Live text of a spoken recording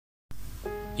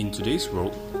In today's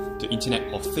world, the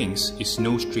Internet of Things is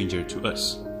no stranger to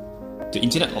us. The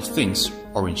Internet of Things,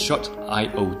 or in short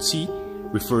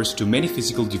IoT, refers to many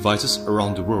physical devices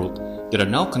around the world that are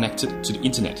now connected to the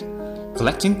Internet,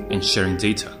 collecting and sharing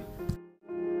data.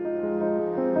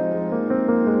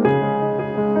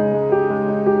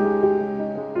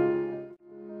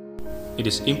 It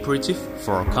is imperative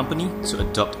for our company to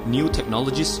adopt new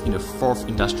technologies in the fourth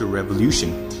industrial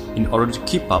revolution in order to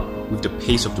keep up with the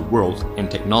pace of the world and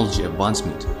technology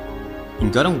advancement. In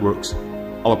Gadang Works,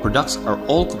 our products are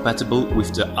all compatible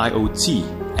with the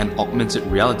IoT and Augmented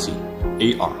Reality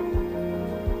 (AR).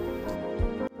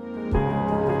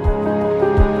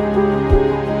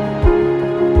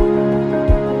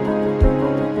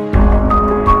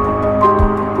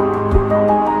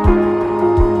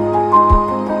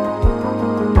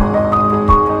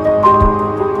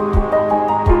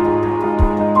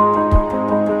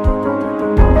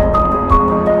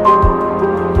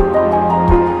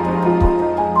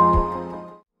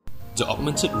 The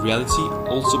augmented reality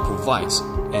also provides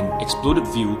an exploded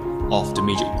view of the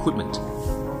major equipment.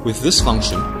 With this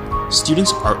function,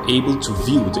 students are able to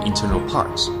view the internal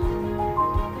parts.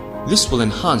 This will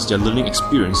enhance their learning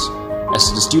experience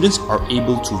as the students are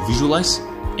able to visualize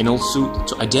and also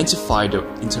to identify the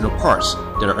internal parts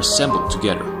that are assembled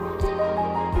together.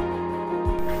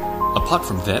 Apart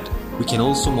from that, we can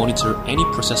also monitor any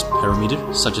process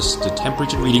parameter such as the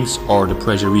temperature readings or the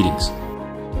pressure readings.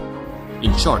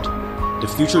 In short, the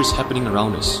future is happening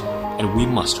around us, and we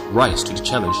must rise to the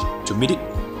challenge to meet it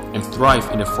and thrive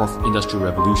in the fourth industrial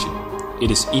revolution.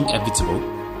 It is inevitable,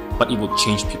 but it will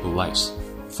change people's lives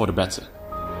for the better.